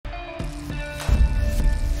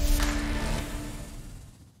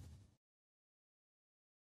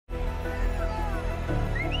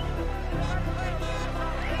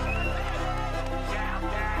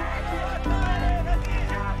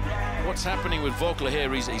what's happening with Voeckler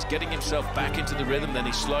here, he's getting himself back into the rhythm, then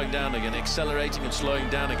he's slowing down again, accelerating and slowing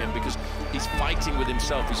down again, because he's fighting with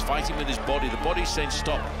himself, he's fighting with his body. The body's saying,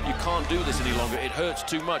 stop, you can't do this any longer, it hurts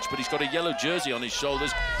too much, but he's got a yellow jersey on his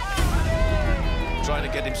shoulders. Trying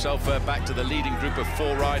to get himself back to the leading group of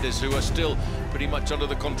 4 riders who are still pretty much under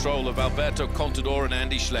the control of Alberto, Contador and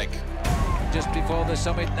Andy Schleck. Just before the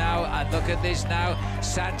summit now, and look at this now.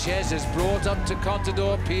 Sánchez has brought up to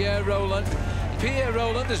Contador Pierre Rolland. Pierre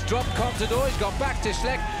Rolland has dropped Contador, he's gone back to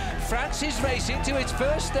Schleck. France is racing to its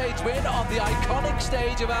first stage win on the iconic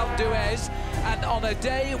stage of Alpe-d'Huez, and on a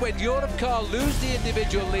day when Europcar lose the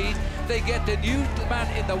individual lead, they get the new man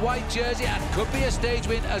in the white jersey and could be a stage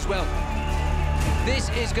win as well. This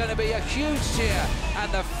is going to be a huge cheer,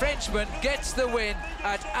 and the Frenchman gets the win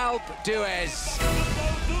at Alpe-d'Huez.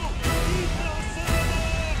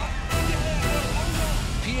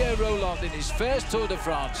 Pierre Rolland in his first Tour de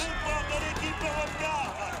France.